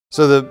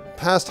So the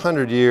past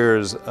 100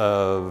 years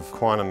of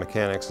quantum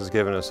mechanics has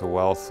given us a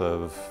wealth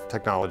of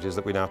technologies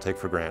that we now take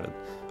for granted.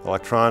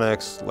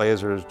 Electronics,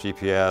 lasers,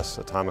 GPS,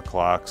 atomic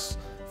clocks,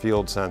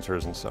 field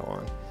sensors, and so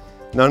on.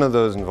 None of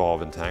those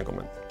involve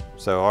entanglement.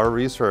 So our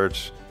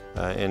research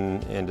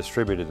in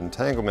distributed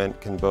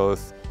entanglement can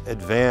both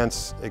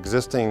advance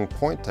existing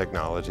point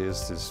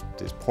technologies,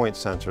 these point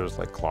sensors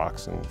like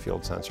clocks and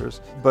field sensors,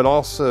 but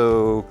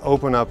also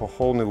open up a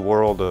whole new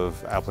world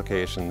of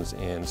applications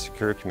in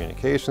secure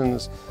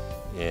communications,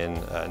 in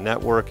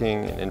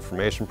networking, in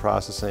information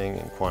processing,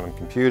 in quantum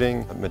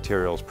computing,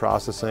 materials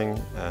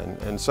processing,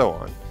 and so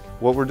on.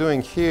 What we're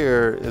doing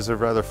here is a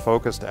rather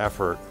focused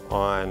effort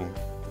on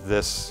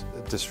this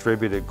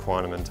distributed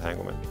quantum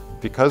entanglement.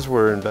 Because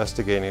we're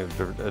investigating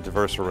a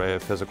diverse array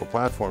of physical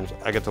platforms,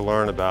 I get to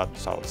learn about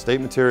solid-state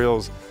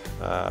materials,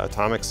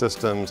 atomic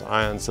systems,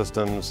 ion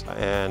systems,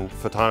 and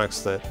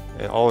photonics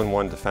that all in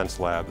one defense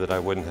lab that I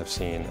wouldn't have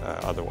seen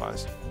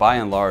otherwise. By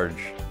and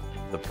large,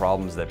 the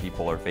problems that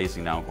people are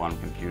facing now in quantum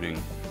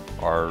computing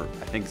are,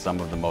 I think, some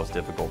of the most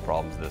difficult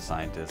problems that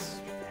scientists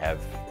have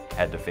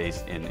had to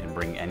face in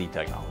bringing any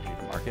technology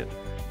to market.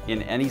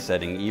 In any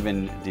setting,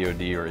 even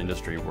DoD or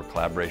industry, where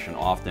collaboration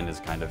often is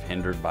kind of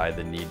hindered by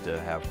the need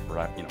to have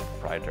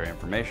proprietary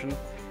information,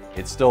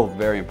 it's still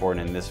very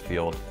important in this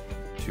field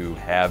to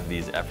have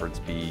these efforts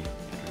be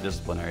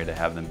interdisciplinary, to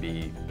have them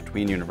be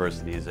between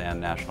universities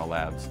and national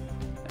labs,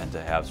 and to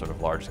have sort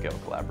of large-scale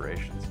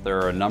collaborations. There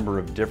are a number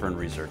of different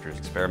researchers,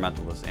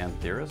 experimentalists and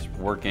theorists,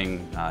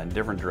 working in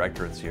different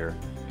directorates here.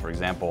 For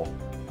example,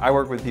 I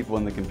work with people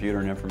in the Computer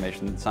and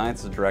Information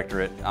Sciences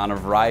Directorate on a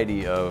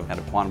variety of kind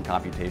of quantum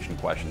computation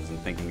questions and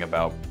thinking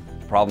about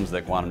problems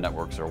that quantum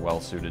networks are well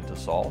suited to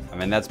solve. I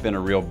mean, that's been a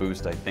real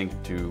boost, I think,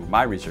 to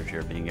my research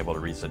here, being able to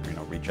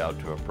reach out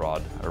to a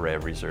broad array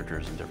of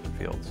researchers in different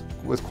fields.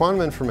 With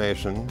quantum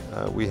information,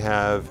 we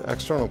have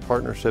external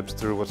partnerships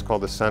through what's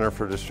called the Center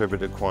for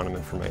Distributed Quantum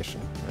Information.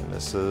 And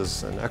this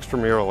is an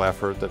extramural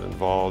effort that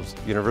involves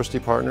university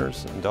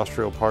partners,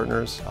 industrial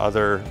partners,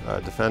 other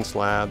defense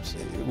labs.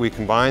 We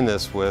combine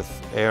this with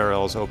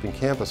ARL's Open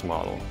Campus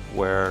model,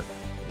 where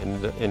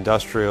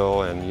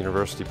industrial and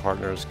university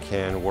partners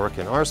can work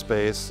in our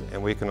space,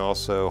 and we can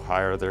also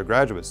hire their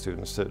graduate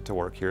students to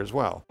work here as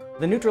well.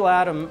 The Neutral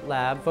Atom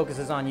Lab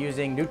focuses on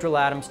using neutral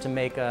atoms to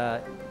make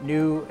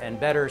new and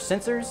better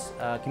sensors,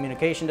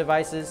 communication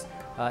devices,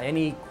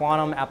 any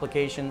quantum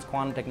applications,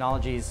 quantum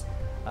technologies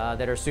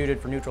that are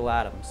suited for neutral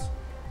atoms.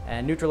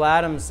 And neutral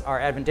atoms are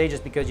advantageous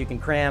because you can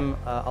cram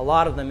a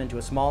lot of them into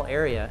a small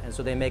area, and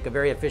so they make a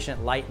very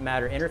efficient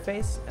light-matter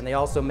interface, and they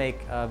also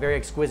make very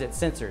exquisite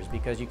sensors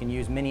because you can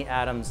use many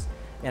atoms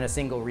in a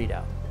single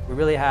readout. We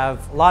really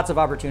have lots of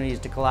opportunities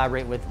to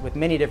collaborate with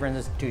many different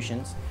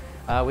institutions.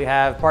 We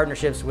have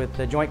partnerships with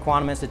the Joint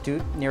Quantum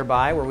Institute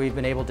nearby, where we've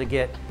been able to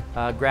get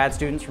grad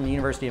students from the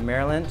University of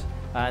Maryland,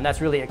 and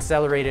that's really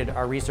accelerated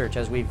our research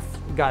as we've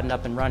gotten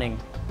up and running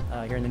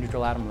here in the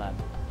Neutral Atom Lab.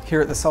 Here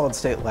at the Solid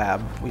State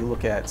Lab, we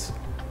look at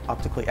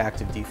optically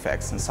active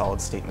defects in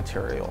solid-state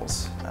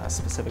materials,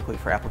 specifically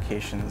for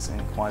applications in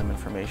quantum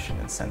information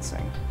and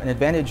sensing. An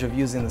advantage of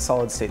using the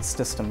solid-state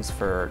systems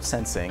for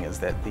sensing is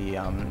that the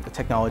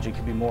technology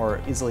can be more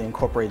easily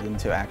incorporated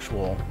into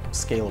actual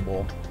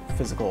scalable,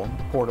 physical,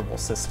 portable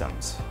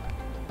systems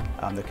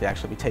that could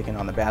actually be taken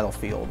on the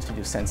battlefield to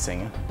do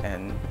sensing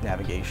and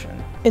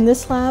navigation. In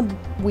this lab,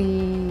 we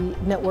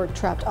network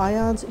trapped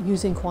ions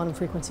using quantum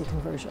frequency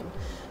conversion.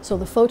 So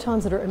the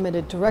photons that are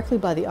emitted directly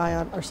by the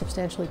ion are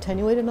substantially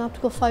attenuated in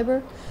optical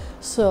fiber.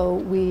 So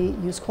we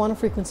use quantum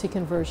frequency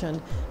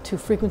conversion to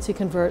frequency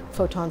convert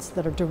photons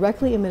that are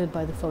directly emitted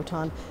by the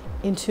photon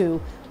into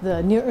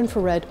the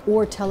near-infrared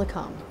or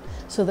telecom,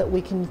 so that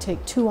we can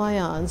take two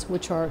ions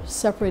which are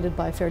separated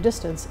by a fair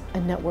distance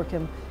and network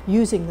them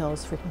using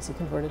those frequency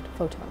converted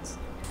photons.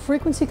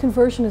 Frequency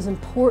conversion is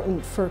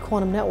important for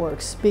quantum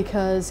networks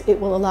because it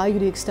will allow you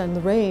to extend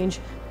the range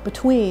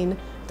between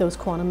those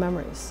quantum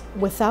memories.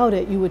 Without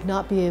it, you would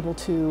not be able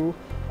to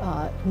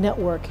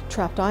network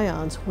trapped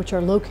ions which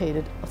are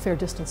located a fair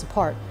distance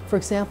apart. For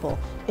example,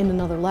 in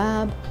another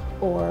lab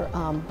or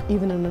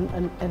even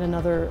in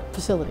another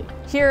facility.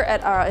 Here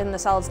in the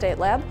Solid State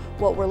Lab,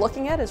 what we're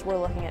looking at is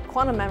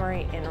quantum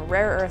memory in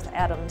rare earth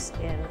atoms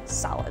in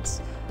solids,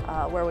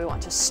 where we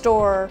want to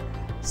store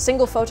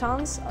single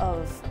photons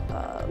of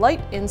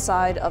light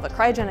inside of a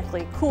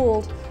cryogenically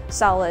cooled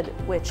solid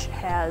which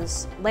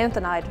has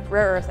lanthanide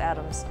rare earth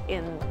atoms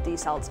in the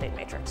solid state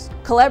matrix.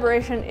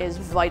 Collaboration is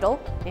vital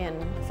in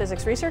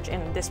physics research,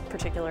 in this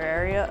particular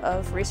area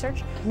of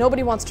research.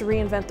 Nobody wants to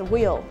reinvent the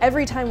wheel.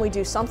 Every time we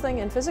do something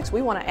in physics,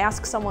 we want to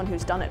ask someone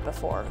who's done it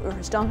before or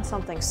who's done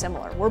something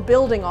similar. We're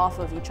building off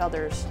of each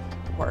other's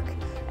work,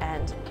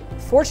 and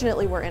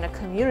fortunately we're in a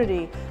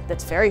community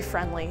that's very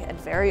friendly and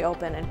very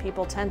open, and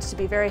people tend to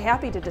be very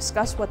happy to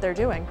discuss what they're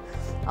doing.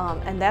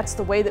 And that's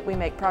the way that we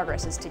make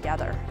progress, is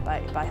together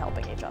by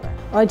helping each other.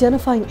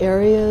 Identifying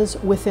areas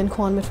within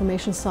quantum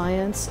information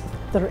science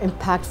that are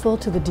impactful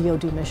to the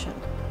DoD mission.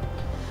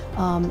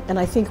 And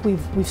I think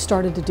we've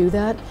started to do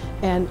that.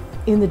 And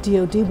in the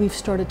DoD, we've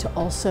started to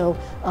also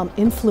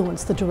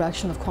influence the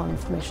direction of quantum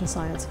information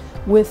science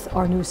with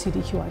our new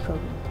CDQI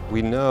program.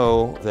 We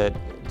know that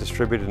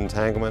distributed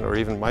entanglement or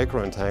even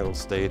micro-entangled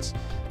states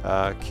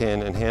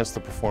can enhance the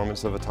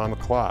performance of atomic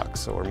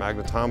clocks or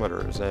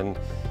magnetometers, and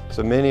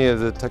so many of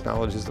the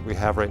technologies that we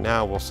have right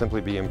now will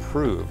simply be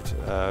improved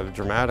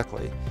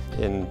dramatically.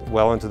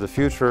 Well into the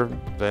future,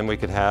 then we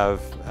could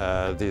have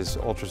these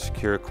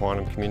ultra-secure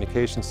quantum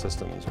communication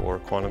systems or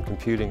quantum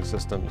computing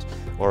systems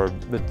or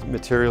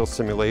material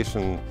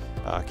simulation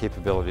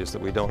capabilities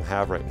that we don't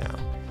have right now.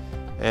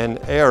 And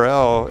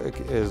ARL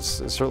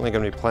is certainly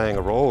going to be playing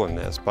a role in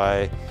this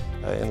by,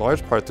 in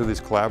large part, through these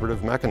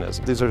collaborative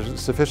mechanisms. These are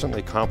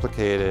sufficiently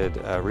complicated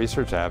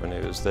research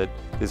avenues that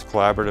these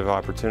collaborative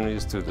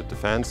opportunities through the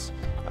defense,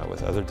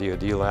 with other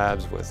DoD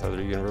labs, with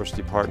other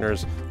university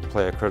partners,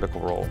 play a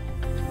critical role.